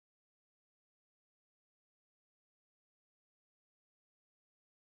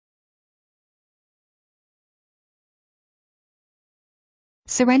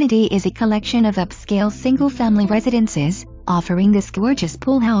Serenity is a collection of upscale single-family residences, offering this gorgeous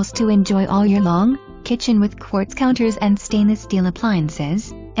pool house to enjoy all year long. Kitchen with quartz counters and stainless steel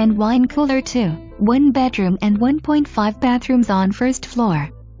appliances, and wine cooler too. 1 bedroom and 1.5 bathrooms on first floor.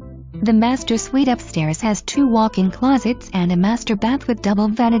 The master suite upstairs has 2 walk-in closets and a master bath with double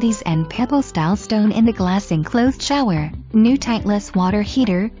vanities and pebble-style stone in the glass enclosed shower. New tankless water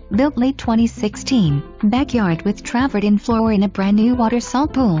heater, built late 2016. Backyard with travertine floor in a brand new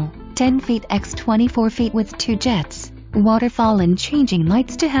water-salt pool. 10 feet x 24 feet with 2 jets. Waterfall and changing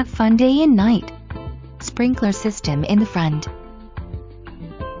lights to have fun day and night. Sprinkler system in the front.